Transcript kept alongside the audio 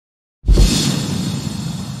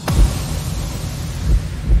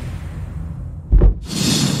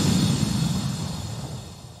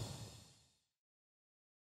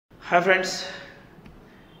Hi friends,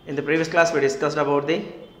 in the previous class we discussed about the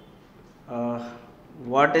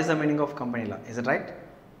what is the meaning of company law, is it right?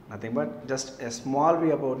 Nothing but just a small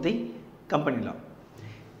view about the company law.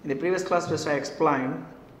 In the previous class just I explained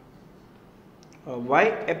why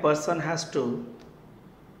a person has to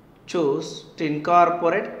choose to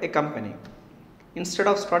incorporate a company. Instead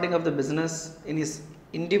of starting up the business in his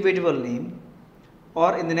individual name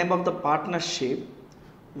or in the name of the partnership,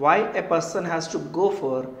 why a person has to go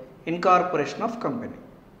for incorporation of company.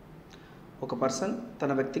 ఒక person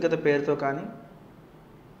తన వ్యక్తిగత పేరుతో కానీ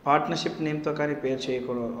partnership నేమ్తో కానీ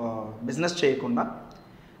business చేయకుండా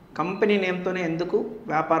company నేమ్తోనే ఎందుకు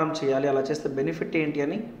వ్యాపారం చేయాలి, అలా చేస్తే బెనిఫిట్ ఏంటి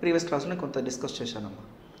అని ప్రీవియస్ క్లాస్లో కొంత డిస్కస్ చేశానమ్మా.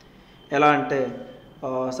 ఎలా అంటే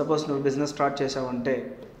సపోజ్ నువ్వు బిజినెస్ స్టార్ట్ చేసావంటే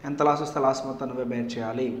ఎంత లాస్ వస్తే లాస్ మొత్తం నువ్వే బేర్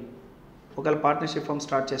చేయాలి. ఒకవేళ పార్ట్నర్షిప్ ఫర్మ్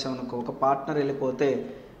స్టార్ట్ చేసావనుకో, ఒక పార్ట్నర్ వెళ్ళిపోతే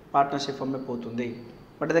పార్ట్నర్షిప్ ఫర్మే పోతుంది.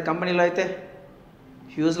 బట్ అదే కంపెనీలో అయితే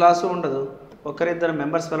హ్యూజ్ లాస్ ఉండదు, ఒకరిద్దరు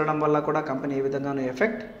మెంబర్స్ వెళ్ళడం వల్ల కూడా కంపెనీ ఏ విధంగానూ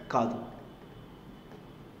ఎఫెక్ట్ కాదు.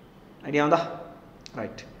 ఐడియా ఉందా?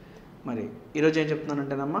 రైట్. మరి ఈరోజు ఏం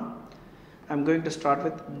చెప్తున్నానంటేనమ్మా, I'm going to start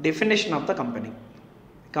with definition of the company.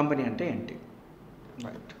 Company అంటే ఏంటి?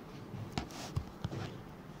 రైట్.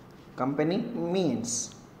 కంపెనీ మీన్స్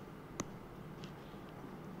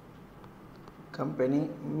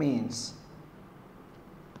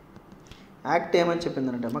యాక్ట్ ఏమని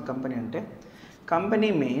చెప్పిందంటే అమ్మా, కంపెనీ అంటే company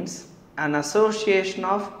means an association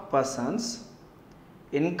of persons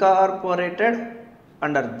incorporated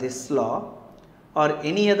under this law or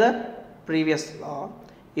any other previous law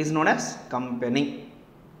is known as company.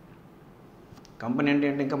 Company అంటే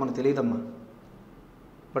ఏంటి ఇంకా మనకు తెలియదమ్మా.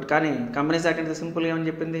 బట్ కానీ కంపెనీస్ యాక్ట్ అంటే సింపుల్గా ఏమని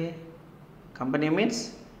చెప్పింది, company means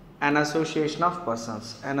an association of persons.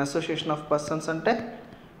 an association of persons అంటే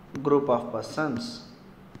group of persons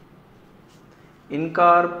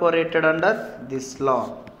incorporated under this law.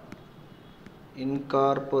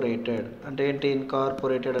 incorporated అంటే ఏంటి?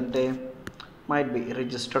 incorporated అంటే might be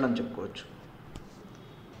registered అని చెప్పుకోవచ్చు.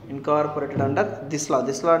 incorporated under this law.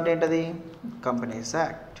 this law అంటే ఏంటది? Companies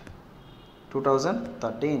Act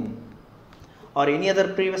 2013 or any other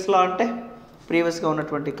previous law అంటే ప్రీవియస్గా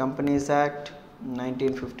ఉన్నటువంటి Companies Act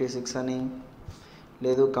 1956 అని,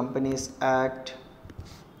 లేదు Companies Act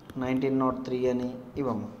 1903 అని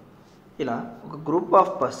ఇవమ్మ. ఇలా ఒక group of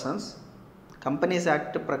persons companies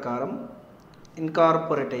act ప్రకారం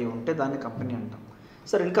ఇన్కార్పొరేట్ అయ్యి ఉంటే దాన్ని కంపెనీ అంటాం.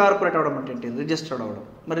 సార్ ఇన్కార్పొరేట్ అవ్వడం అంటే ఏంటి? రిజిస్టర్డ్ అవ్వడం.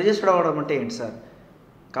 మరి రిజిస్టర్డ్ అవ్వడం అంటే ఏంటి సార్?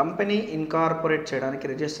 కంపెనీ ఇన్కార్పొరేట్ చేయడానికి,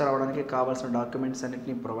 రిజిస్టర్ అవ్వడానికి కావాల్సిన డాక్యుమెంట్స్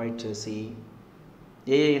అన్నింటినీ ప్రొవైడ్ చేసి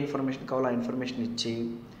ఏ ఇన్ఫర్మేషన్ కావాలో ఆ ఇన్ఫర్మేషన్ ఇచ్చి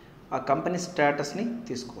ఆ కంపెనీ స్టేటస్ని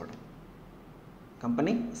తీసుకోవడం,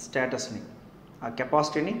 కంపెనీ స్టేటస్ని, ఆ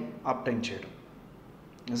కెపాసిటీని అబ్టైన్ చేయడం.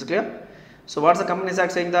 Is clear? So what's the companies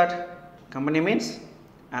act saying that? Company means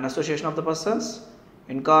an association of the persons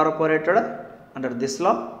incorporated under this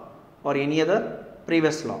law or any other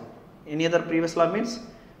previous law. Any other previous law means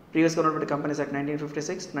previous government Companies Act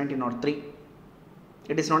 1956, 1903.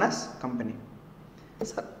 It is known as company.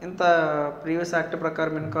 Sir ఇంత previous act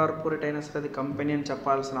ప్రకారం incorporate అయినా సరే అది company అని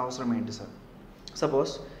చెప్పాల్సిన అవసరం ఏంటి sir?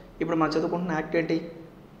 Suppose ఇప్పుడు మనం చదువుకుంటున్న యాక్ట్ ఏంటి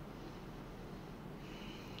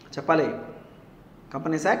చెప్పాలి?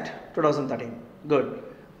 Companies act 2013. గుడ్.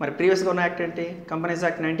 మరి ప్రీవియస్గా ఉన్న యాక్ట్ ఏంటి? Companies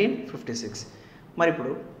act 1956. మరి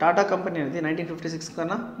ఇప్పుడు టాటా కంపెనీ అనేది 1956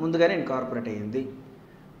 కన్నా ముందుగానే ఇన్కార్పొరేట్ అయ్యింది.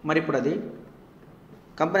 మరి ఇప్పుడు అది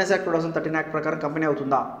కంపెనీస్ యాక్ట్ 2013 యాక్ట్ ప్రకారం కంపెనీ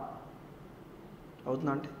అవుతుందా?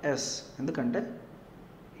 అవుతుందా అంటే ఎస్. ఎందుకంటే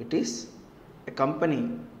it is a company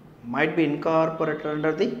might be incorporated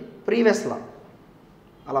under the previous లా.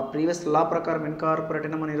 అలా ప్రీవియస్ లా ప్రకారం ఇన్కార్పొరేట్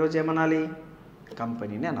అయినా మనం ఈరోజు ఏమనాలి?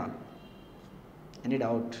 కంపెనీని అనాలి. Any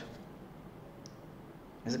doubt?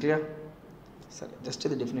 Is clear? సరే, జస్ట్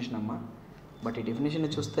ఇది డెఫినేషన్ అమ్మా. బట్ ఈ డెఫినేషన్ని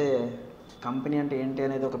చూస్తే కంపెనీ అంటే ఏంటి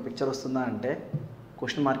అనేది ఒక పిక్చర్ వస్తుందా అంటే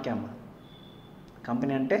క్వశ్చన్ మార్కే అమ్మ.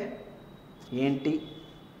 కంపెనీ అంటే ఏంటి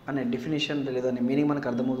అనే డెఫినేషన్ లేదని మీనింగ్ మనకు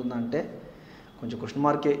అర్థమవుతుందా అంటే కొంచెం క్వశ్చన్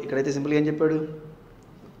మార్కే. ఇక్కడైతే సింపుల్గా ఏం చెప్పాడు?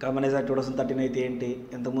 కంపెనీస్ యాక్ట్ 2013 అయితే ఏంటి,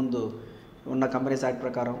 ఇంతకుముందు ఉన్న కంపెనీస్ యాక్ట్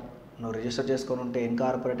ప్రకారం నువ్వు రిజిస్టర్ చేసుకొని ఉంటే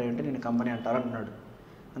ఇన్కార్పొరేట్ అయ్యి ఉంటే నేను కంపెనీ అంటారంటున్నాడు.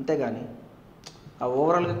 అంతేగాని ఆ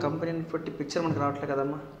ఓవరాల్గా కంపెనీని బట్టి పిక్చర్ మనకు రావట్లేదు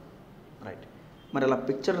కదమ్మా. రైట్. మరి అలా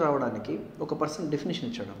పిక్చర్ రావడానికి ఒక పర్సన్ డెఫినేషన్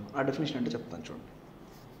ఇచ్చాడమ్మా. ఆ డెఫినేషన్ అంటే చెప్తాను చూడండి.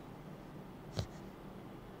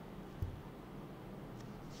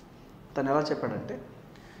 తను ఎలా చెప్పాడంటే,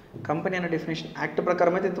 కంపెనీ అనే డెఫినేషన్ యాక్ట్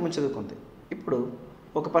ప్రకారం అయితే ఇంతకుముందు చదువుకుంది. ఇప్పుడు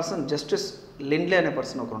ఒక పర్సన్ జస్టిస్ లిండ్లే అనే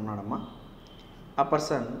పర్సన్ ఒకరు ఉన్నాడమ్మా. ఆ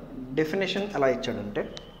పర్సన్ డెఫినేషన్ ఎలా ఇచ్చాడంటే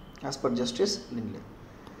యాజ్ పర్ జస్టిస్ లిండ్లే,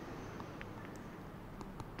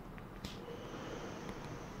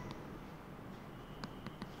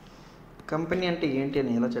 కంపెనీ అంటే ఏంటి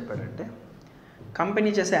అని ఎలా చెప్పాడంటే, కంపెనీ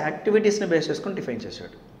చేసే యాక్టివిటీస్ని బేస్ చేసుకొని డిఫైన్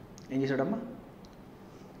చేశాడు. ఏం చేశాడమ్మా?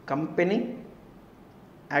 కంపెనీ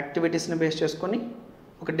యాక్టివిటీస్ని బేస్ చేసుకొని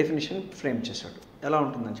ఒక డెఫినేషన్ ఫ్రేమ్ చేశాడు. ఎలా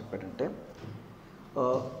ఉంటుందని చెప్పాడంటే,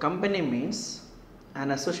 company means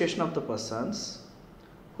an association of the persons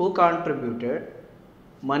who contributed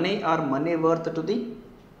money or money worth to the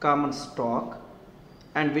common stock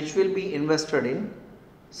and which will be invested in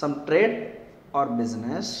some trade or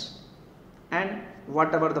business, and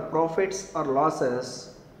whatever the profits or losses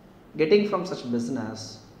getting from such business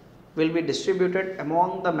will be distributed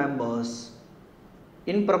among the members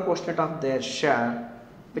in proportionate of their share,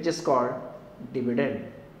 which is called dividend.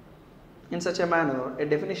 In such a manner, a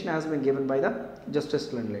definition has been given by the Justice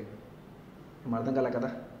Lindley. అర్థం కాలే కదా,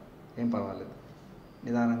 ఏం పర్వాలేదు,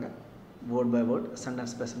 నిదానంగా word by word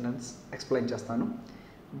sentence by sentence explain చేస్తాను.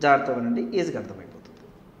 జాగ్రత్తగా వినండి, ఈజీగా అర్థమైపోతుంది.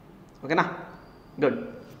 ఓకేనా? గుడ్.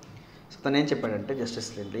 సో తను ఏం చెప్పాడంటే,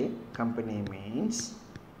 justice లిండ్లీ, company means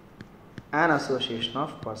an association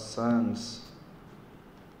of persons,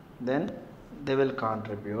 then they will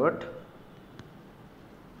contribute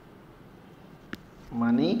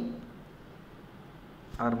money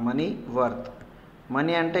or money worth.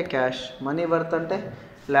 Money అంటే క్యాష్, మనీ వర్త్ అంటే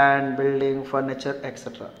ల్యాండ్, బిల్డింగ్, ఫర్నిచర్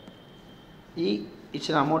ఎక్సెట్రా. ఈ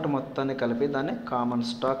ఇచ్చిన అమౌంట్ మొత్తాన్ని కలిపి దాన్ని కామన్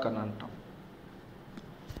స్టాక్ అని అంటాం.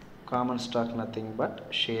 Common stock nothing but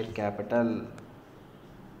share capital.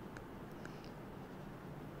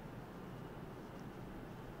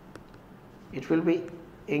 It will be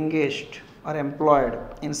engaged or employed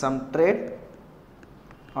in some trade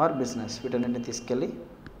or business. వీటన్నిటిని తీసుకెళ్ళి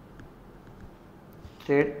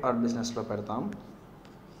ట్రేడ్ ఆర్ బిజినెస్లో పెడతాం.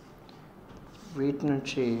 వీటి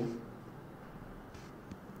నుంచి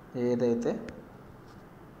ఏదైతే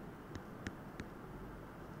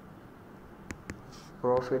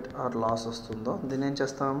ప్రాఫిట్ ఆర్ లాస్ వస్తుందో దీన్ని ఏం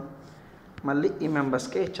చేస్తాం, మళ్ళీ ఈ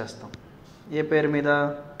మెంబర్స్కే ఇచ్చేస్తాం. ఏ పేరు మీద?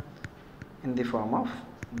 In the form of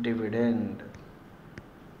dividend.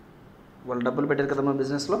 వాళ్ళు డబ్బులు పెట్టారు కదా మన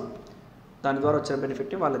బిజినెస్లో, దాని ద్వారా వచ్చిన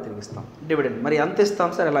బెనిఫిట్ని వాళ్ళే తిరిగిస్తాం, డివిడెండ్. మరి ఎంత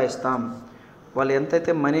ఇస్తాం సార్, ఎలా ఇస్తాం? వాళ్ళు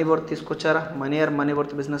ఎంతైతే మనీ వర్త్ తీసుకొచ్చారా, మనీ ఆర్ మనీ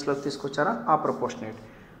వర్త్ బిజినెస్లోకి తీసుకొచ్చారా, ఆ proportionate.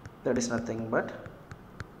 That is nothing but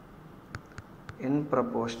in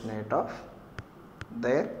proportionate of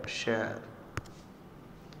their share.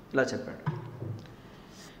 ఇలా చెప్పాడు.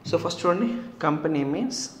 సో ఫస్ట్ చూడండి, company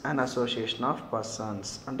means an association of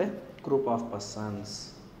persons, అంటే group of persons.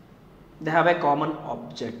 They have a common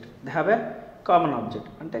object. They have a common object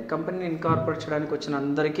అంటే కంపెనీని incorporate చేయడానికి వచ్చిన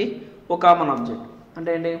అందరికీ ఒక కామన్ ఆబ్జెక్ట్. అంటే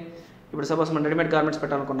ఏంటి? ఇప్పుడు సపోజ్ మనం రెడీమేడ్ గార్మెంట్స్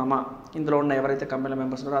పెట్టాలనుకున్నామా, ఇందులో ఉన్న ఎవరైతే కంపెనీ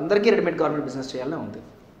మెంబర్స్ ఉన్నారో అందరికీ రెడీమేడ్ గార్మెంట్ బిజినెస్ చేయాలనే ఉంది.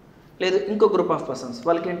 లేదు, ఇంకో గ్రూప్ ఆఫ్ పర్సన్స్,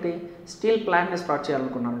 వాళ్ళకి ఏంటి, స్టీల్ ప్లాంట్ని స్టార్ట్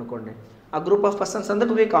చేయాలనుకున్నాను అనుకోండి, ఆ గ్రూప్ ఆఫ్ పర్సన్స్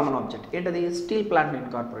అందరికీ ఒకే కామన్ ఆబ్జెక్ట్ ఏంటది, స్టీల్ ప్లాంట్ని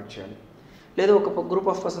ఇన్కార్పొరేట్ చేయాలి. లేదు, ఒక గ్రూప్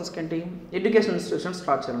ఆఫ్ పర్సన్స్కి ఏంటి, ఎడ్యుకేషన్ ఇన్స్టిట్యూషన్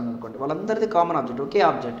స్టార్ట్ చేయాలని అనుకోండి, వాళ్ళందరిది కామన్ ఆబ్జెక్ట్, ఒకే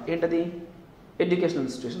ఆబ్జెక్ట్ ఏంటది, ఎడ్యుకేషన్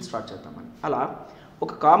ఇన్స్టిట్యూషన్ స్టార్ట్ చేద్దామని. అలా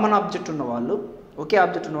ఒక కామన్ ఆబ్జెక్ట్ ఉన్న వాళ్ళు, ఒకే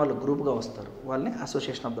ఆబ్జెక్ట్ ఉన్న వాళ్ళు గ్రూప్గా వస్తారు, వాళ్ళని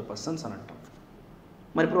అసోసియేషన్ ఆఫ్ ద పర్సన్స్ అని అంటాం.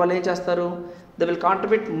 మరి ఇప్పుడు వాళ్ళు ఏం చేస్తారు, they will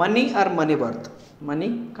contribute money are money worth. Money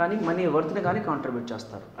కానీ మనీ వర్త్ని కానీ కాంట్రిబ్యూట్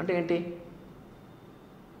చేస్తారు. అంటే ఏంటి,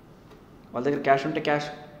 వాళ్ళ దగ్గర క్యాష్ ఉంటే క్యాష్,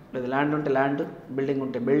 లేదా ల్యాండ్ ఉంటే ల్యాండ్, బిల్డింగ్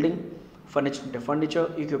ఉంటే బిల్డింగ్, ఫర్నిచర్ ఉంటే ఫర్నిచర్,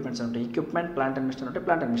 ఎక్విప్మెంట్స్ ఉంటే ఎక్విప్మెంట్, ప్లాంట్ అండ్ మిషనరీ ఉంటే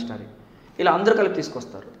ప్లాంట్ అండ్ మిషనరీ, ఇలా అందరూ కలిపి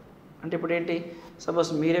తీసుకొస్తారు. అంటే ఇప్పుడు ఏంటి, సపోజ్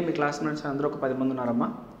మీరే మీ క్లాస్మేట్స్ అందరూ ఒక 10 మంది ఉన్నారమ్మా,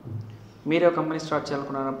 మీరే ఒక కంపెనీ స్టార్ట్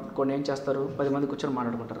చేయాలనుకున్నారు. కొన్ని ఏం చేస్తారు, 10 మంది కూర్చొని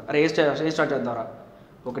మాట్లాడుకుంటారు, అరే ఏ స్టార్ట్ చేద్దారా,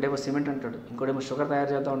 ఒకటేమో సిమెంట్ అంటాడు, ఇంకోటేమో షుగర్ తయారు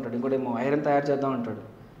చేద్దాం అంటాడు, ఇంకోటేమో ఐరన్ తయారు చేద్దాం అంటాడు.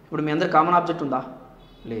 ఇప్పుడు మీ అందరు కామన్ ఆబ్జెక్ట్ ఉందా,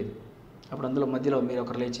 లేదు. అప్పుడు అందులో మధ్యలో మీరు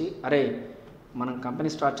ఒకరు లేచి, అరే మనం కంపెనీ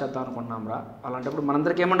స్టార్ట్ చేద్దాం అనుకుంటున్నాం రా, అలాంటప్పుడు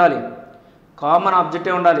మనందరికీ ఏముండాలి, కామన్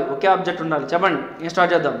ఆబ్జెక్టే ఉండాలి, ఒకే ఆబ్జెక్ట్ ఉండాలి. చెప్పండి, ఏం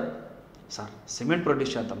స్టార్ట్ చేద్దాం సార్, సిమెంట్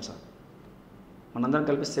ప్రొడ్యూస్ చేద్దాం సార్. మనందరం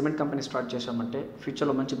కలిపి సిమెంట్ కంపెనీ స్టార్ట్ చేసామంటే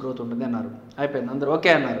ఫ్యూచర్లో మంచి గ్రోత్ ఉంటుంది అన్నారు. అయిపోయింది, అందరూ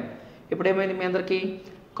ఓకే అన్నారు. ఇప్పుడు ఏమైంది, మీ అందరికీ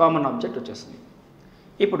కామన్ ఆబ్జెక్ట్ వచ్చేసింది.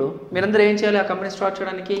 ఇప్పుడు మీరందరూ ఏం చేయాలి, ఆ కంపెనీ స్టార్ట్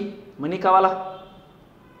చేయడానికి మనీ కావాలా.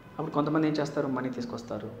 అప్పుడు కొంతమంది ఏం చేస్తారు, మనీ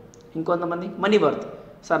తీసుకొస్తారు. ఇంకొంతమంది మనీ వర్త్,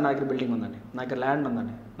 సార్ నా దగ్గర బిల్డింగ్ ఉందండి, నా దగ్గర ల్యాండ్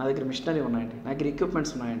ఉందండి, నా దగ్గర మిషనరీ ఉన్నాయండి, నా దగ్గర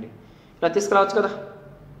ఎక్విప్మెంట్స్ ఉన్నాయండి, ఇలా తీసుకురావచ్చు కదా.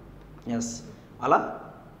 ఎస్, అలా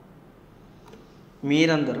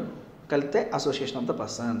మీరందరూ కలిపితే అసోసియేషన్ ఆఫ్ ద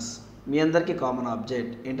పర్సన్స్. మీ అందరికీ కామన్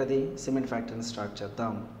ఆబ్జెక్ట్ ఏంటది, సిమెంట్ ఫ్యాక్టరీని స్టార్ట్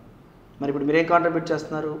చేద్దాం. మరి ఇప్పుడు మీరేం కాంట్రిబ్యూట్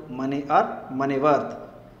చేస్తున్నారు, మనీ ఆర్ మనీ వర్త్.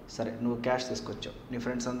 సరే, నువ్వు క్యాష్ తీసుకొచ్చావు, నీ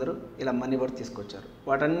ఫ్రెండ్స్ అందరూ ఇలా మనీ వర్త్ తీసుకొచ్చారు,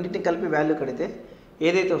 వాటన్నిటిని కలిపి వాల్యూ కడితే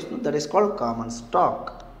ఏదైతే వస్తుందో that is called common stock.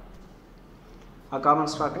 ఆ కామన్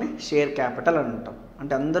స్టాక్ని షేర్ క్యాపిటల్ అని అంటాం.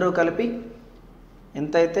 అంటే అందరూ కలిపి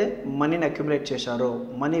ఎంతైతే మనీని అక్యుములేట్ చేశారో,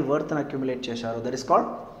 మనీ వర్త్ని అక్యుములేట్ చేశారో that is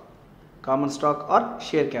called common stock or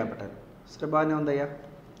share capital. సరే, బాగానే ఉందయ్యా,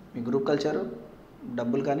 మీ గ్రూప్ కల్చరు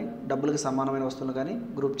డబ్బులు కానీ డబ్బులకి సమానమైన వస్తువులు కానీ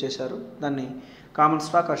గ్రూప్ చేశారు, దాన్ని common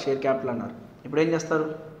stock or share capital అన్నారు. ఇప్పుడు ఏం చేస్తారు?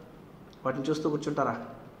 వాటిని చూస్తూ కూర్చుంటారా?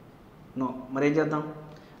 నో. మరి ఏం చేద్దాం?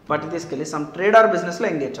 వాటిని తీసుకెళ్ళి సమ్ ట్రేడ్ ఆర్ బిజినెస్లో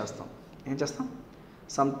ఎంగేజ్ చేస్తాం. ఏం చేస్తాం?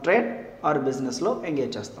 సమ్ ట్రేడ్ ఆర్ బిజినెస్లో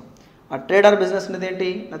ఎంగేజ్ చేస్తాం. ఆ ట్రేడ్ ఆర్ బిజినెస్ అనేది ఏంటి?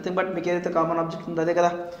 నథింగ్ బట్ మీకు ఏదైతే కామన్ ఆబ్జెక్ట్ ఉందో అదే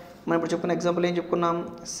కదా. మనం ఇప్పుడు చెప్పుకున్న ఎగ్జాంపుల్ ఏం చెప్పుకున్నాం?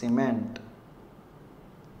 Cement,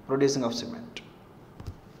 producing of cement.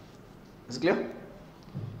 Is clear?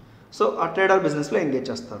 So ఆ ట్రేడ్ ఆర్ బిజినెస్లో ఎంగేజ్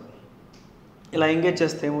చేస్తారు. ఇలా ఎంగేజ్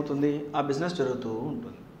చేస్తే ఏమవుతుంది? ఆ బిజినెస్ జరుగుతూ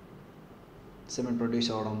ఉంటుంది. సిమెంట్ ప్రొడ్యూస్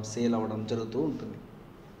అవ్వడం, సేల్ అవ్వడం జరుగుతూ ఉంటుంది.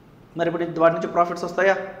 మరి ఇప్పుడు వాటి నుంచి ప్రాఫిట్స్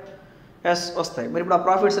వస్తాయా? ఎస్, వస్తాయి. మరి ఇప్పుడు ఆ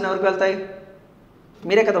ప్రాఫిట్స్ ఎవరికి వెళ్తాయి?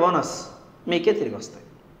 మీరే కదా ఓనర్స్, మీకే తిరిగి వస్తాయి.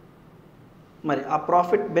 మరి ఆ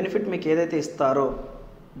ప్రాఫిట్ బెనిఫిట్ మీకు ఏదైతే ఇస్తారో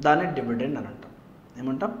దాన్ని డివిడెండ్ అని అంటాం.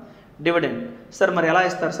 ఏమంటాం? డివిడెండ్. సార్ మరి ఎలా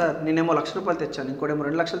ఇస్తారు సార్? నేనేమో ₹1,00,000 తెచ్చాను, ఇంకోటేమో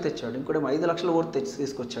 2 లక్షలు తెచ్చాడు, ఇంకోటేమో 5 లక్షలు వర్త్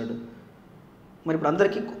తీసుకొచ్చాడు. మరి ఇప్పుడు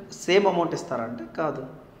అందరికీ సేమ్ అమౌంట్ ఇస్తారా అంటే కాదు.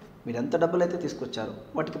 మీరు ఎంత డబ్బులు అయితే తీసుకొచ్చారో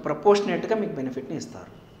వాటికి ప్రపోర్షనేట్గా మీకు బెనిఫిట్ని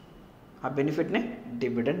ఇస్తారు. ఆ బెనిఫిట్నే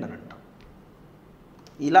డివిడెండ్ అని అంటాం.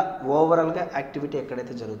 ఇలా ఓవరాల్గా యాక్టివిటీ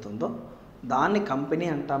ఎక్కడైతే జరుగుతుందో దాన్ని కంపెనీ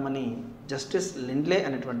అంటామని జస్టిస్ లిండ్లే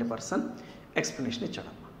అనేటువంటి person explanation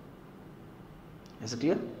ఇచ్చాడమ్మా. Is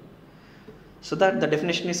clear? So that the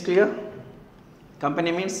definition is clear.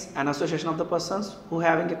 Company means an association of the persons who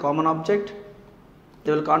having a common object,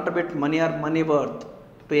 they will contribute money or money worth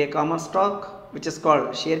to a common stock which is called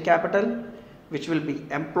share capital, which will be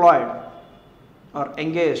employed or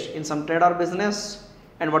engaged in some trade or business,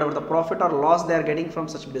 and whatever the profit or loss they are getting from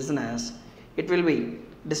such business, it will be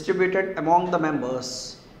distributed among the members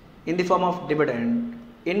in the form of dividend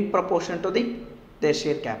in proportion to their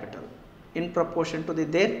share capital, in proportion to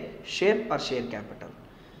their share or share capital.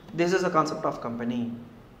 This is the concept of company.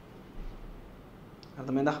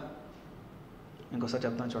 అర్థమైందా? ఇంకోసారి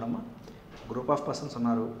చెప్తాను చూడమ్మా. Group of persons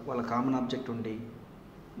ఉన్నారు, వాళ్ళ common object ఉండి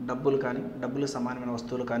డబ్బులు కానీ డబ్బులు సమానమైన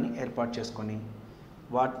వస్తువులు కానీ ఏర్పాటు చేసుకొని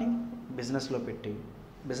వాటిని బిజినెస్లో పెట్టి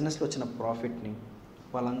బిజినెస్లో వచ్చిన ప్రాఫిట్ని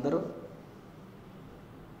వాళ్ళందరూ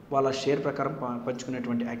వాళ్ళ షేర్ ప్రకారం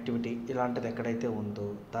పంచుకునేటువంటి యాక్టివిటీ ఇలాంటిది ఎక్కడైతే ఉందో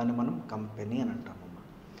దాన్ని మనం కంపెనీ అని అంటామమ్మా.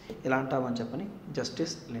 ఇలా అంటామని చెప్పని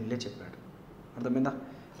జస్టిస్ లిండ్లే చెప్పాడు. అర్థమైందా?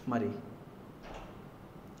 మరి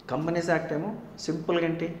కంపెనీస్ యాక్ట్ ఏమో సింపుల్గా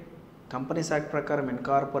ఏంటి? కంపెనీస్ యాక్ట్ ప్రకారం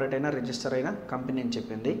ఇన్కార్పొరేట్ అయినా రిజిస్టర్ అయినా కంపెనీ అని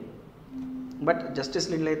చెప్పింది. బట్ జస్టిస్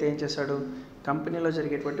లిండ్లే అయితే ఏం చేశాడు? కంపెనీలో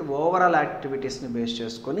జరిగేటువంటి ఓవరాల్ యాక్టివిటీస్ని బేస్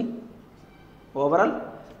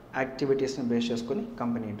చేసుకొని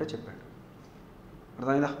కంపెనీ ఏంటో చెప్పాడు.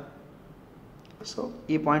 అర్థమైందా? సో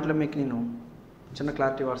ఈ పాయింట్లో మీకు నేను చిన్న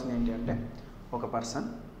క్లారిటీ ఇవ్వాల్సింది ఏంటి అంటే, ఒక పర్సన్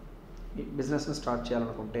ఈ బిజినెస్ని స్టార్ట్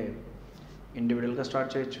చేయాలనుకుంటే ఇండివిజువల్గా స్టార్ట్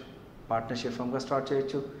చేయొచ్చు, పార్ట్నర్షిప్ ఫర్మ్గా స్టార్ట్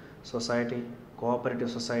చేయొచ్చు, society, cooperative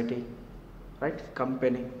society, right,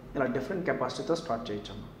 company, ఇలా డిఫరెంట్ కెపాసిటీతో స్టార్ట్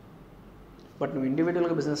చేయొచ్చు అమ్మా. బట్ నువ్వు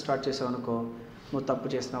ఇండివిజువల్గా బిజినెస్ స్టార్ట్ చేసావు అనుకో, నువ్వు తప్పు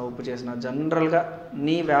చేసినా ఉప్పు చేసినా జనరల్గా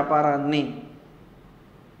నీ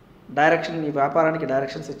వ్యాపారానికి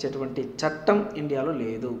డైరెక్షన్స్ ఇచ్చేటువంటి చట్టం ఇండియాలో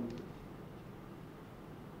లేదు.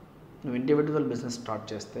 నువ్వు ఇండివిజువల్ బిజినెస్ స్టార్ట్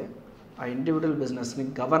చేస్తే ఆ ఇండివిజువల్ బిజినెస్ని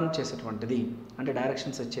గవర్న్ చేసేటువంటిది అంటే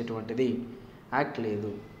డైరెక్షన్స్ ఇచ్చేటువంటిది యాక్ట్ లేదు.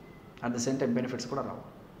 At the same time benefits కూడా రావు.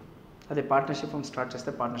 అదే పార్ట్నర్షిప్ స్టార్ట్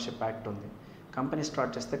చేస్తే పార్ట్నర్షిప్ యాక్ట్ ఉంది, కంపెనీ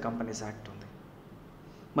స్టార్ట్ చేస్తే కంపెనీస్ యాక్ట్ ఉంది.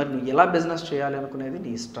 మరి నువ్వు ఎలా బిజినెస్ చేయాలి అనుకునేది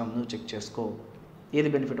నీ ఇష్టం, నువ్వు చెక్ చేసుకో. ఏది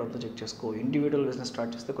బెనిఫిట్ అవుతుందో చెక్ చేసుకో. ఇండివిజువల్ బిజినెస్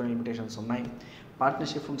స్టార్ట్ చేస్తే కొన్ని లిమిటేషన్స్ ఉన్నాయి,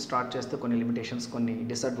 పార్ట్నర్షిప్ స్టార్ట్ చేస్తే కొన్ని లిమిటేషన్స్, కొన్ని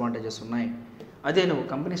డిసడ్వాంటేజెస్ ఉన్నాయి. అదే నువ్వు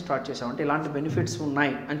కంపెనీ స్టార్ట్ చేసావంటే ఇలాంటి బెనిఫిట్స్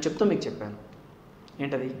ఉన్నాయి అని చెప్తూ మీకు చెప్పాను.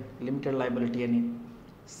 ఏంటది? లిమిటెడ్ లయబిలిటీ అని,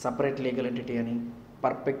 సపరేట్ లీగల్ ఎంటిటీ అని,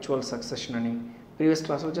 పర్పెక్చువల్ సక్సెషన్ అని ప్రీవియస్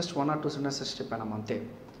క్లాస్లో జస్ట్ 1 or 2 సెంటెన్సెస్ చెప్పాను అంతే.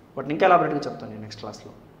 వాటిని ఇంకా ఎలాబరేట్గా చెప్తాను నేను నెక్స్ట్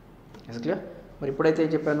క్లాస్లో. Is clear? మరి ఇప్పుడైతే ఏం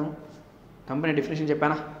చెప్పాను? కంపెనీ డెఫినేషన్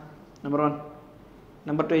చెప్పానా? నెంబర్ 1.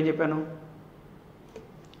 నెంబర్ 2 ఏం చెప్పాను?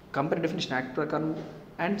 కంపెనీ డెఫినేషన్ యాక్ట్ ప్రకారం,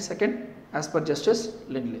 and second as per justice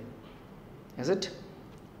లిండ్లే. Is it?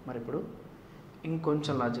 మరి ఇప్పుడు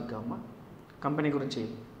ఇంకొంచెం లాజిక్గా అమ్మ కంపెనీ గురించి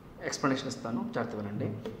ఎక్స్ప్లెనేషన్ ఇస్తాను, జాగ్రత్త వినండి.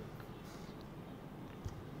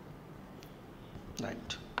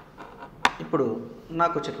 రైట్, ఇప్పుడు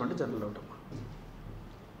నాకు వచ్చేటువంటి జనరల్ డౌట్ అమ్మా,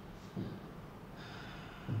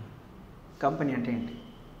 కంపెనీ అంటే ఏంటి?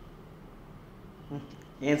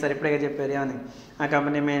 ఏం సార్ ఇప్పుడే చెప్పారు అని. ఆ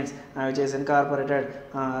company means which is incorporated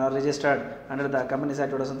registered under the companies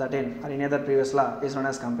act 2013 or any other previous law is known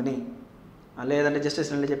as company. లేదంటే జస్టిస్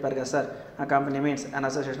లిండ్లే చెప్పారు కదా సార్, ఆ company means an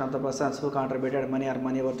association of the persons who contributed money are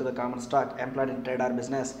money worth to the common stock employed in trade or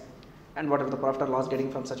business and what ever the profit or loss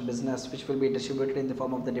getting from such business which will be distributed in the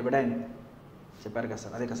form of the dividend. చెప్పారు కదా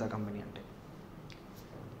sir, అదే కదా sir company అంటే.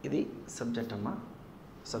 ఇది subject అమ్మా.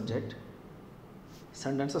 Subject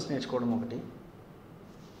sentences నేర్చుకోవడం ఒకటి,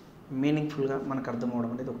 మీనింగ్ఫుల్గా మనకు అర్థం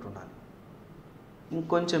అవ్వడం అనేది ఒకటి ఉండాలి.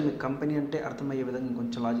 ఇంకొంచెం మీకు కంపెనీ అంటే అర్థమయ్యే విధంగా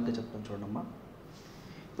ఇంకొంచెం లాజిక్గా చెప్తాను చూడమ్మా.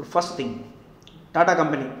 ఇప్పుడు ఫస్ట్ థింగ్, టాటా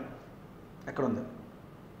కంపెనీ ఎక్కడ ఉంది?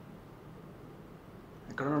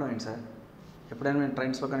 ఎక్కడ ఉండడం ఏంటి సార్? ఎప్పుడైనా మేము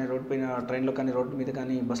ట్రైన్స్లో కానీ ట్రైన్లో కానీ రోడ్డు మీద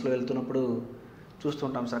కానీ బస్సులో వెళ్తున్నప్పుడు చూస్తూ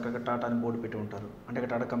ఉంటాం సార్, అక్కడ టాటా అని బోర్డు పెట్టి ఉంటారు. అంటే అక్కడ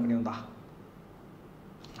టాటా కంపెనీ ఉందా?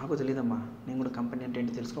 నాకు తెలియదమ్మా. నేను కూడా కంపెనీ అంటే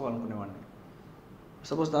ఏంటి తెలుసుకోవాలనుకునేవాడిని.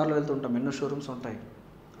 సపోజ్ దారిలో వెళ్తూ ఉంటాం, ఎన్నో షోరూమ్స్ ఉంటాయి.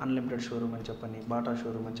 అన్లిమిటెడ్ షోరూమ్ అని చెప్పని, బాటా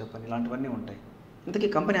షోరూమ్ అని చెప్పని, ఇలాంటివన్నీ ఉంటాయి. ఇంతకీ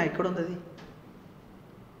కంపెనీ ఎక్కడ ఉంది? అది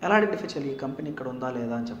ఎలా ఐడెంటిఫై చేయాలి ఈ కంపెనీ ఇక్కడ ఉందా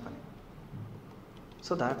లేదా అని చెప్పని?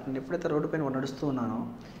 సో దాట్ నేను ఎప్పుడైతే రోడ్డు పైన నడుస్తూ ఉన్నానో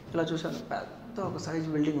ఇలా చూశాను, పెద్ద ఒక సైజ్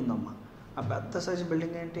బిల్డింగ్ ఉందమ్మా. ఆ పెద్ద సైజ్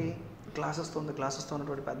బిల్డింగ్ ఏంటి, గ్లాసెస్తో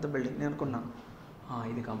ఉన్నటువంటి పెద్ద బిల్డింగ్. నేను అనుకున్నా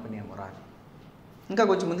ఇది కంపెనీ ఏమో రా. ఇంకా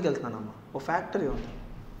కొంచెం ముందుకు వెళ్తున్నానమ్మా, ఓ ఫ్యాక్టరీ ఉంది,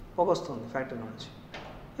 పొగ వస్తుంది ఫ్యాక్టరీ నుంచి,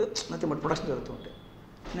 నథింగ్ బట్ ప్రొడక్షన్ జరుగుతుంటే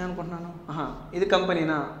నేను అనుకుంటున్నాను ఇది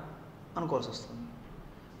కంపెనీనా అనుకోవాల్సి వస్తుంది.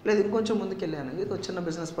 లేదు ఇంకొంచెం ముందుకు వెళ్ళాను, ఏదో చిన్న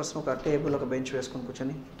బిజినెస్ పర్సన్ ఒక టేబుల్ ఒక బెంచ్ వేసుకొని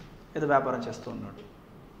కూర్చొని ఏదో వ్యాపారం చేస్తూ ఉన్నాడు.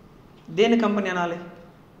 దేని కంపెనీ అనాలి?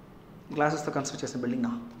 గ్లాసెస్తో కన్స్ట్రక్ట్ చేసిన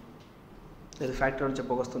బిల్డింగ్నా? లేదు ఫ్యాక్టరీ నుంచి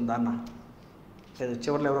పొగొస్తుంది దాన్నా? లేదు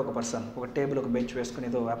చివరిలో ఎవరో ఒక పర్సన్ ఒక టేబుల్ ఒక బెంచ్ వేసుకొని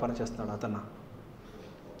ఏదో వ్యాపారం చేస్తున్నాడు అతన్నా?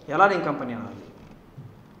 ఎలా నేను కంపెనీ అనాలి?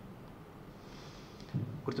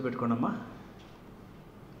 గుర్తుపెట్టుకోండమ్మా,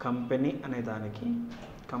 కంపెనీ అనేదానికి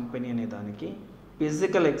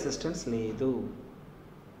ఫిజికల్ ఎగ్జిస్టెన్స్ లేదు.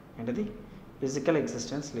 ఏంటది? ఫిజికల్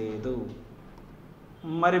ఎగ్జిస్టెన్స్ లేదు.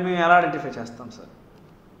 మరి మేము ఎలా ఐడెంటిఫై చేస్తాం సార్?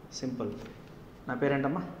 సింపుల్. నా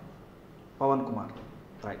పేరేంటమ్మా? Pawan Kumar.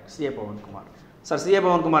 Right, CA Pawan Kumar. Sir CA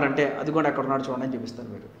Pawan Kumar అంటే అది కూడా ఎక్కడ ఉన్నాడు చూడండి అని చూపిస్తారు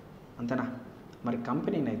మీరు, అంతేనా? మరి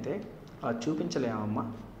కంపెనీని అయితే అలా చూపించలేమమ్మా,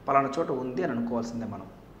 పలానా చోట ఉంది అని అనుకోవాల్సిందే మనం.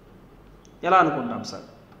 ఎలా అనుకుంటాం సార్?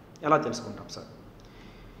 ఎలా తెలుసుకుంటాం సార్?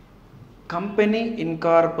 కంపెనీ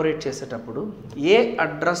ఇన్కార్పొరేట్ చేసేటప్పుడు ఏ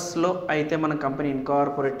అడ్రస్లో అయితే మనం కంపెనీ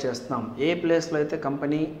ఇన్కార్పొరేట్ చేస్తున్నాం, ఏ ప్లేస్లో అయితే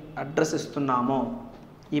కంపెనీ అడ్రస్ ఇస్తున్నామో,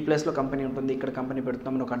 ఈ ప్లేస్లో కంపెనీ ఉంటుంది, ఇక్కడ కంపెనీ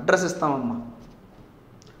పెడుతున్నామని ఒక అడ్రస్ ఇస్తామమ్మా.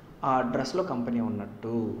 ఆ అడ్రస్లో కంపెనీ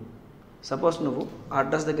ఉన్నట్టు. సపోజ్ నువ్వు ఆ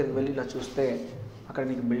అడ్రస్ దగ్గరికి వెళ్ళి ఇలా చూస్తే అక్కడ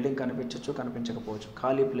నీకు బిల్డింగ్ కనిపించవచ్చు, కనిపించకపోవచ్చు,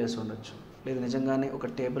 ఖాళీ ప్లేస్ ఉండొచ్చు, లేదు నిజంగానే ఒక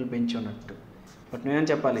టేబుల్ బెంచ్ ఉన్నట్టు. బట్ నువ్వేం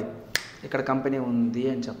చెప్పాలి? ఇక్కడ కంపెనీ ఉంది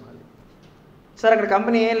అని చెప్పాలి. సార్ అక్కడ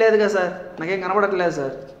కంపెనీ ఏం లేదు కదా సార్, నాకేం కనబడట్లేదు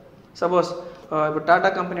సార్. సపోజ్ ఇప్పుడు టాటా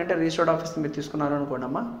కంపెనీ అంటే రిజిస్టర్డ్ ఆఫీస్ మీరు తీసుకున్నారు అనుకోండి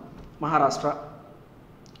అమ్మా, Maharashtra.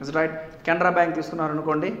 Is right. Canara bank తీసుకున్నారు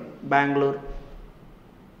అనుకోండి, బెంగళూరు.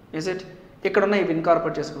 Is it? ఇక్కడ ఉన్న ఇవి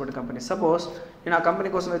ఇన్కార్పొరేట్ చేసుకున్నటువంటి కంపెనీ. సపోజ్ నేను ఆ కంపెనీ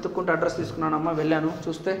కోసం వెతుక్కుంటూ అడ్రస్ తీసుకున్నానమ్మా, వెళ్ళాను,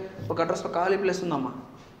 చూస్తే ఒక అడ్రస్లో ఖాళీ ప్లేస్ ఉందమ్మా,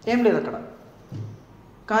 ఏం లేదు అక్కడ,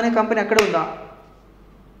 కానీ కంపెనీ అక్కడే ఉందా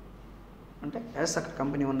అంటే ఎస్ అక్కడ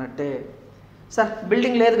కంపెనీ ఉన్నట్టే. సార్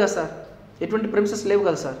బిల్డింగ్ లేదు కదా సార్, ఎటువంటి ప్రిమిసెస్ లేవు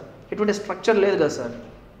కదా సార్, ఎటువంటి స్ట్రక్చర్ లేదు కదా సార్.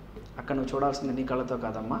 అక్కడ నువ్వు చూడాల్సింది నీ కళ్ళతో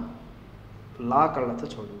కాదమ్మా, లా కళ్ళతో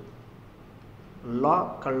చూడు. లా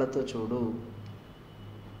కళ్ళతో చూడు.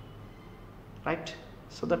 Right?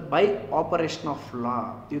 So that by operation of law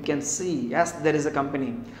you can see yes there is a company.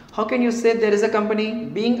 How can you say there is a company?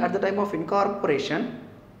 Being at the time of incorporation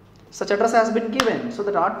such address has been given, so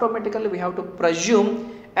that automatically we have to presume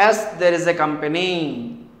as there is a company,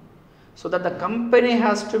 so that the company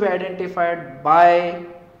has to be identified by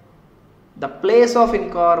the place of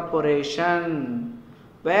incorporation.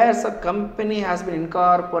 Where a company has been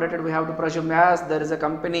incorporated, we have to presume as there is a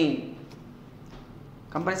company.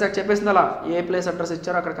 Company sir చెప్పేసింది అలా, ఏ place address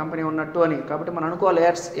ఇచ్చారో అక్కడ company ఉన్నట్టు అని. కాబట్టి మనం అనుకోవాలి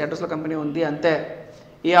ఈ అడ్రస్లో కంపెనీ ఉంది అంతే.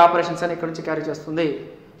 ఈ ఆపరేషన్స్ అని ఇక్కడ నుంచి క్యారీ చేస్తుంది,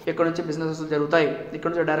 ఇక్కడ నుంచి బిజినెసెస్ జరుగుతాయి, ఇక్కడ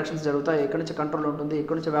నుంచి డైరెక్షన్స్ జరుగుతాయి, ఇక్కడ నుంచి కంట్రోల్ ఉంటుంది,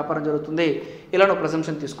 ఇక్కడ నుంచి వ్యాపారం జరుగుతుంది, ఇలా నువ్వు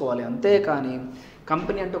ప్రెజంప్షన్ తీసుకోవాలి. అంతేకాని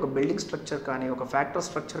కంపెనీ అంటే ఒక బిల్డింగ్ స్ట్రక్చర్ కానీ ఒక ఫ్యాక్టరీ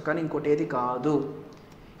స్ట్రక్చర్ కానీ ఇంకోటి ఏది కాదు.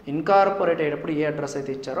 ఇన్కార్పొరేట్ అయ్యేటప్పుడు ఏ అడ్రస్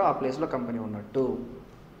అయితే ఇచ్చారో ఆ ప్లేస్లో కంపెనీ ఉన్నట్టు.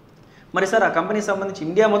 మరి సార్ ఆ కంపెనీకి సంబంధించి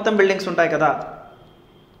ఇండియా మొత్తం బిల్డింగ్స్ ఉంటాయి కదా,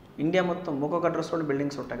 ఇండియా మొత్తం ఒక్కొక్క అడ్రస్లో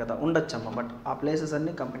బిల్డింగ్స్ ఉంటాయి కదా, ఉండొచ్చమ్మా. బట్ ఆ ప్లేసెస్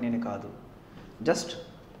అన్నీ కంపెనీ అని కాదు. జస్ట్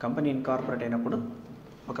కంపెనీ ఇన్కార్పొరేట్ అయినప్పుడు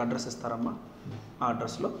ఒక అడ్రస్ ఇస్తారమ్మా, ఆ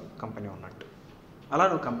అడ్రస్లో కంపెనీ ఉన్నట్టు. అలా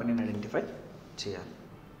నువ్వు కంపెనీని ఐడెంటిఫై చేయాలి.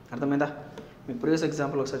 అర్థమైందా? మీకు ప్రీవియస్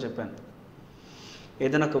ఎగ్జాంపుల్ ఒకసారి చెప్పాను,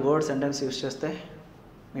 ఏదైనా ఒక వర్డ్ సెంటెన్స్ యూస్ చేస్తే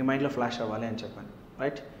మీ మైండ్లో ఫ్లాష్ అవ్వాలి అని చెప్పాను.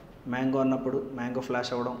 రైట్? మ్యాంగో అన్నప్పుడు మ్యాంగో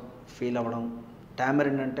ఫ్లాష్ అవ్వడం, ఫీల్ అవ్వడం.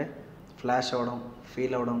 టామరిన్ అంటే ఫ్లాష్ అవ్వడం,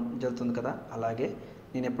 ఫీల్ అవ్వడం జరుగుతుంది కదా. అలాగే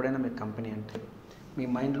నేను ఎప్పుడైనా మీకు కంపెనీ అంటే మీ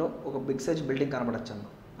మైండ్లో ఒక బిగ్ సైజ్ బిల్డింగ్ కనపడచ్చమ్మా.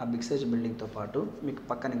 ఆ బిగ్ సైజ్ బిల్డింగ్తో పాటు మీకు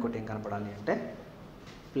పక్కన ఇంకోటి ఏం కనపడాలి అంటే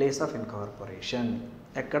ప్లేస్ ఆఫ్ ఇన్కార్పొరేషన్.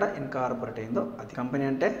 ఎక్కడ ఇన్కార్పొరేట్ అయిందో అది. కంపెనీ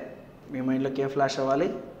అంటే మీ మైండ్లోకి ఏం ఫ్లాష్ అవ్వాలి?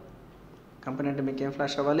 కంపెనీ అంటే మీకు ఏం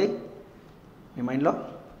ఫ్లాష్ అవ్వాలి? మీ మైండ్లో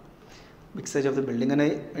big size of the building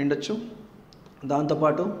అనేది ఉండొచ్చు,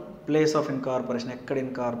 దాంతోపాటు ప్లేస్ ఆఫ్ ఇన్కార్పొరేషన్, ఎక్కడ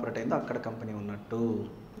ఇన్కార్పొరేట్ అయిందో అక్కడ కంపెనీ ఉన్నట్టు.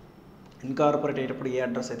 ఇన్కార్పొరేట్ అయ్యేటప్పుడు ఏ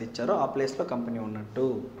అడ్రస్ అయితే ఇచ్చారో ఆ ప్లేస్లో కంపెనీ ఉన్నట్టు.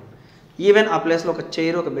 ఈవెన్ ఆ ప్లేస్లో ఒక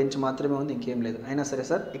చైర్ ఒక బెంచ్ మాత్రమే ఉంది, ఇంకేం లేదు, అయినా సరే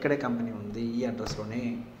సార్ ఇక్కడే కంపెనీ ఉంది ఈ అడ్రస్లోనే.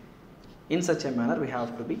 In such a manner we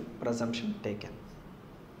have to be presumption taken.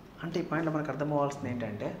 అంటే ఈ పాయింట్లో మనకు అర్థం అవ్వాల్సింది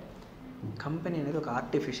ఏంటంటే కంపెనీ అనేది ఒక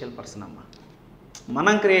ఆర్టిఫిషియల్ పర్సన్ అమ్మ,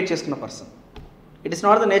 మనం క్రియేట్ చేసుకున్న person. It is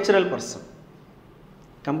not the natural person.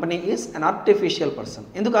 Company is an artificial person.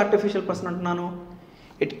 ఎందుకు ఆర్టిఫిషియల్ పర్సన్ అంటున్నాను?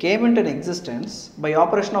 It came in to an existence by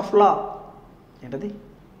operation of law. ఏంటది?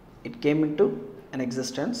 It came in to an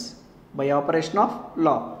existence by operation of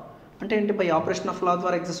law. అంటే ఏంటి? By operation of law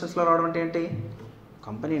ద్వారా ఎగ్జిస్టెన్స్లో రావడం అంటే ఏంటి?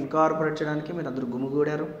 Company incorporate చేయడానికి మీరు అందరూ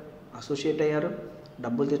గుమిగూడారు, అసోసియేట్ అయ్యారు,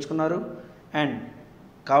 డబ్బులు తెచ్చుకున్నారు, అండ్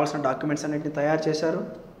కావాల్సిన డాక్యుమెంట్స్ అన్నింటిని తయారు చేశారు.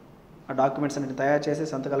 ఆ డాక్యుమెంట్స్ అన్నింటిని తయారు చేసి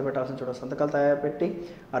సంతకాలు పెట్టాల్సిన చోట సంతకాలు తయారు పెట్టి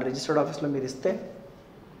ఆ రిజిస్టర్డ్ ఆఫీస్లో మీరు ఇస్తే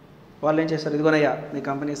వాళ్ళు ఏం చేశారు? ఇదిగోనయ్యా మీ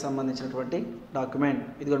కంపెనీకి సంబంధించినటువంటి డాక్యుమెంట్,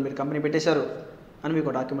 ఇదిగో మీరు కంపెనీ పెట్టేశారు అని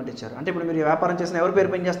మీకు డాక్యుమెంట్ ఇచ్చారు. అంటే ఇప్పుడు మీరు వ్యాపారం చేసిన ఎవరి పేరు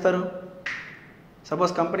పైన చేస్తారు?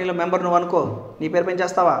 సపోజ్ కంపెనీలో మెంబర్ నువ్వు అనుకో, నీ పేరు పైన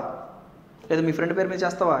చేస్తావా? లేదా మీ ఫ్రెండ్ పేరు మీద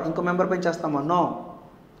చేస్తావా? ఇంకో మెంబర్ పైన చేస్తామా? నో.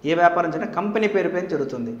 ఏ వ్యాపారం చేసినా కంపెనీ పేరు పైన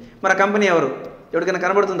జరుగుతుంది. మరి ఆ కంపెనీ ఎవరు? ఎవరికైనా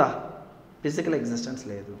కనబడుతుందా? ఫిజికల్ ఎగ్జిస్టెన్స్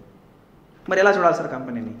లేదు. మరి ఎలా చూడాలి సార్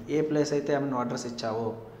కంపెనీని? ఏ ప్లేస్ అయితే నువ్వు అడ్రస్ ఇచ్చావో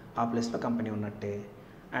ఆ ప్లేస్లో కంపెనీ ఉన్నట్టే.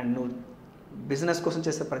 అండ్ నువ్వు బిజినెస్ కోసం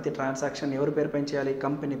చేసే ప్రతి ట్రాన్సాక్షన్ ఎవరి పేరు పైన చేయాలి?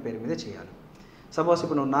 కంపెనీ పేరు మీద చేయాలి. సపోజ్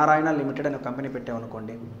ఇప్పుడు నువ్వు నారాయణ లిమిటెడ్ అని ఒక కంపెనీ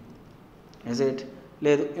పెట్టావనుకోండి, ఇజ్ ఇట్?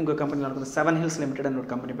 లేదు ఇంకో కంపెనీలో అనుకుంది 7 Hills లిమిటెడ్ అని ఒక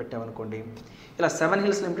కంపెనీ పెట్టావనుకోండి. ఇలా 7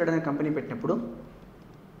 Hills లిమిటెడ్ అనే కంపెనీ పెట్టినప్పుడు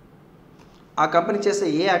ఆ కంపెనీ చేసే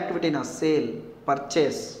ఏ యాక్టివిటీ అయినా, sale,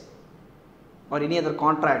 purchase or any other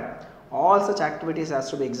contract, all such activities has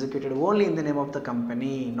to be executed only in the name of the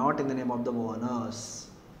company, not in the name of the owners.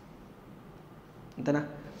 అంతేనా?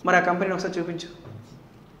 మరి ఆ కంపెనీని ఒకసారి చూపించు.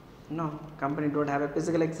 No, company don't have a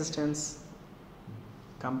physical existence.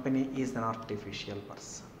 Company is an artificial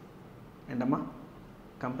person. ఏంటమ్మా?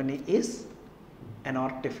 Company is an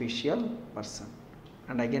artificial person.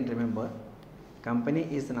 And again remember, company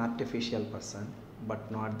is an artificial person but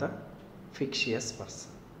not the fictitious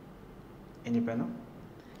person. ఏం చెప్పాను?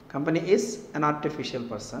 Company is an artificial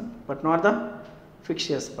person but not the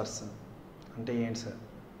fictitious person. అంటే ఏంటి sir?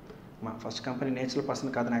 మా first company natural person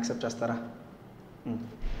కాదని accept చేస్తారా?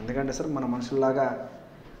 ఎందుకంటే sir మన మనుషుల్లాగా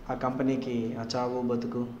ఆ కంపెనీకి ఆ చావు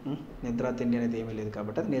బతుకు నిద్ర తిండి అనేది ఏమీ లేదు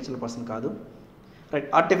కాబట్టి అది నేచురల్ పర్సన్ కాదు. రైట్.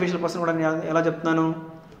 ఆర్టిఫిషియల్ పర్సన్ కూడా నేను ఎలా చెప్తున్నాను?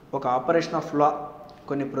 ఒక ఆపరేషన్ ఆఫ్ లా,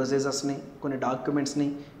 కొన్ని ప్రొసీజర్స్ని, కొన్ని డాక్యుమెంట్స్ని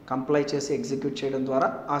కంప్లై చేసి ఎగ్జిక్యూట్ చేయడం ద్వారా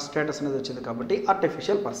ఆ స్టేటస్ అనేది వచ్చింది కాబట్టి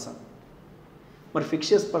ఆర్టిఫిషియల్ పర్సన్. మరి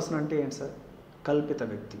ఫిక్షియస్ పర్సన్ అంటే ఏంటి సార్? కల్పిత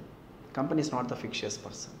వ్యక్తి. Company is not the fictitious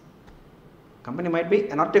person. Company might be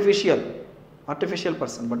an artificial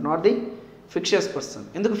person but not the fictitious person.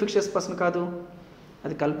 ఎందుకు ఫిక్షియస్ పర్సన్ కాదు?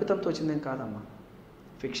 అది కల్పితంతో వచ్చిందేం కాదమ్మా.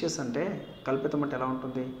 ఫిక్షియస్ అంటే, కల్పితం అంటే ఎలా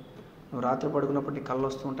ఉంటుంది? నువ్వు రాత్రి పడుకున్నప్పుడు నీ కళ్ళు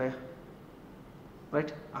వస్తూ ఉంటాయా?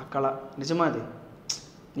 రైట్. ఆ కళ నిజమా? అది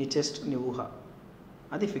నీ చెస్ట్, నీ ఊహ,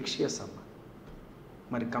 అది ఫిక్షియస్ అమ్మ.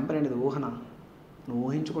 మరి కంపెనీ అనేది ఊహన? నువ్వు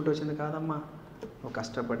ఊహించుకుంటూ వచ్చింది కాదమ్మా. నువ్వు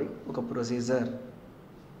కష్టపడి ఒక ప్రొసీజర్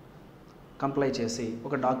కంప్లై చేసి,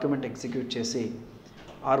 ఒక డాక్యుమెంట్ ఎగ్జిక్యూట్ చేసి,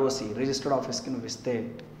 ఆర్ఓసి రిజిస్టర్డ్ ఆఫీస్కి నువ్వు ఇస్తే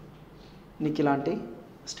నీకు ఇలాంటి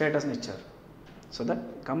స్టేటస్ని ఇచ్చారు. So that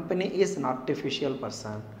company is an artificial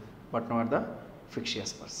person but not the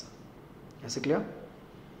fictitious person. Yes clear?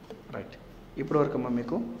 Right. ఇప్పుడు వరకు అమ్మా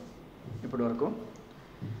మీకు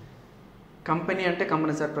కంపెనీ అంటే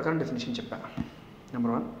కంపెనీ యాక్ట్ ప్రకారం డెఫినేషన్ చెప్పాను.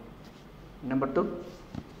 నెంబర్ 1. నెంబర్ 2,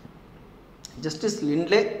 జస్టిస్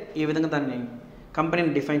లిండ్లే ఈ విధంగా దాన్ని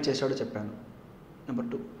కంపెనీని డిఫైన్ చేశాడో చెప్పాను. నెంబర్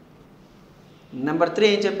 2. నెంబర్ 3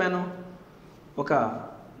 ఏం చెప్పాను? ఒక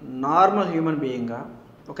నార్మల్ హ్యూమన్ బీయింగ్గా,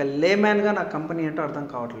 ఒక లేమ్యాన్గా నాకు కంపెనీ అంటే అర్థం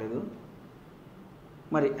కావట్లేదు.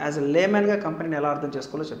 మరి యాజ్ ఎ లేమ్యాన్గా కంపెనీని ఎలా అర్థం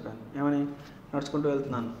చేసుకోవాలో చెప్పాను. ఏమని? నడుచుకుంటూ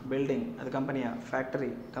వెళ్తున్నాను, బిల్డింగ్ అది కంపెనీయా?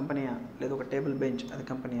 ఫ్యాక్టరీ కంపెనీయా? లేదా ఒక టేబుల్ బెంచ్ అది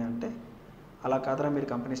కంపెనీయా? అంటే అలా కాదరా మీరు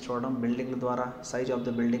కంపెనీస్ చూడడం బిల్డింగ్ల ద్వారా, సైజ్ ఆఫ్ ద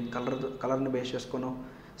బిల్డింగ్, కలర్ని బేస్ చేసుకుని,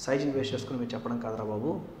 సైజ్ని బేస్ చేసుకుని మీరు చెప్పడం కాదురా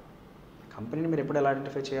బాబు. కంపెనీని మీరు ఎప్పుడు ఎలా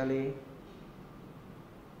ఐడెంటిఫై చేయాలి?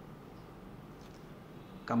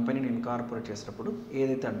 కంపెనీని ఇన్కార్పొరేట్ చేసినప్పుడు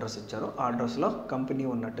ఏదైతే అడ్రస్ ఇచ్చారో ఆ అడ్రస్లో కంపెనీ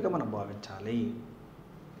ఉన్నట్టుగా మనం భావించాలి.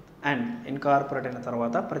 అండ్ ఇన్కార్పొరేట్ అయిన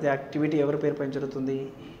తర్వాత ప్రతి యాక్టివిటీ ఎవరి పేరు పైన జరుగుతుంది?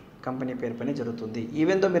 కంపెనీ పేరు పైన జరుగుతుంది.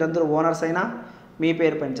 ఈవెన్ దో మీరందరూ ఓనర్స్ అయినా మీ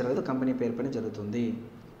పేరు పైన జరగదు, కంపెనీ పేరు పైన జరుగుతుంది.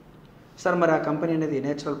 సార్ మరి ఆ కంపెనీ అనేది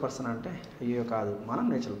నేచురల్ పర్సన్ అంటే, అయ్యో కాదు, మనం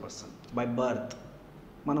నేచురల్ పర్సన్ బై బర్త్,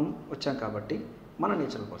 మనం వచ్చాం కాబట్టి మన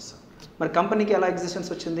నేచురల్ పర్సన్. మరి కంపెనీకి ఎలా ఎగ్జిస్టెన్స్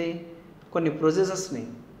వచ్చింది? కొన్ని ప్రొసీజర్స్ని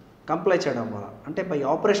కంప్లై చేయడం వల్ల. అంటే by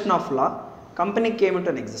operation of law company came into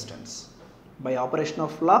an existence. By operation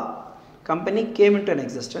of law company came into an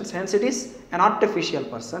existence, hence it is an artificial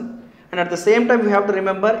person. And at the same time, you have to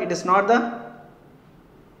remember it is not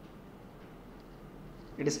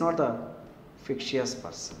the fictitious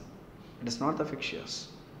person. It is not the fictitious.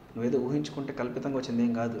 నువ్వేదో ఊహించుకుంటే కల్పితంగా వచ్చింది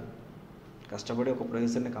ఏం కాదు, కష్టపడి ఒక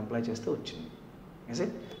ప్రొసీజర్ని comply చేస్తే వచ్చింది. Is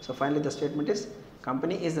it? So finally the statement is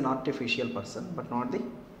company is an artificial person but not the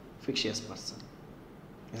fictitious person.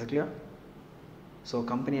 Is it clear? So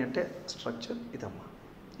company అంటే స్ట్రక్చర్ ఇదమ్మా,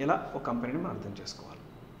 ఇలా ఒక కంపెనీని మనం అర్థం చేసుకోవాలి.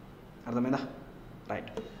 అర్థమైందా?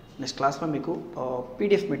 రైట్. నెక్స్ట్ క్లాస్లో మీకు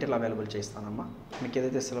పీడిఎఫ్ మెటీరియల్ అవైలబుల్ చేస్తానమ్మా. మీకు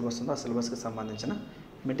ఏదైతే సిలబస్ ఉందో ఆ సిలబస్కి సంబంధించిన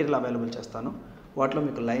మెటీరియల్ అవైలబుల్ చేస్తాను. వాటిలో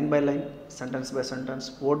మీకు line by line, sentence by sentence,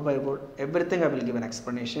 word by word, everything I will give an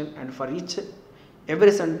explanation and for each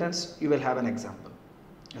every sentence you will have an example.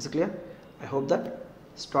 Is clear? I hope that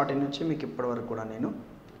starting నుంచి మీకు ఇప్పటివరకు కూడా నేను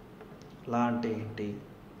లా అంటే ఏంటి,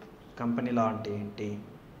 company law అంటే ఏంటి,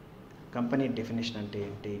 company definition అంటే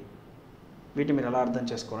ఏంటి, వీటిని మీరు ఎలా అర్థం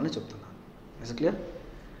చేసుకోవాలని చెప్తున్నాను. Is clear?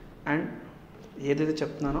 అండ్ ఏదైతే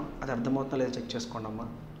చెప్తున్నానో అది అర్థమవుతుందో లేదో చెక్ చేసుకోండి అమ్మా.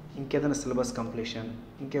 ఇంకేదైనా సిలబస్ కంప్లీషన్,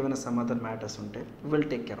 ఇంకేమైనా సమ్ అదర్ మ్యాటర్స్ ఉంటే will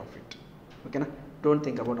take care of it. ఓకేనా? Don't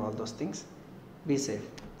think about all those things. Be safe.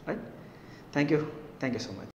 Right? Thank you so much.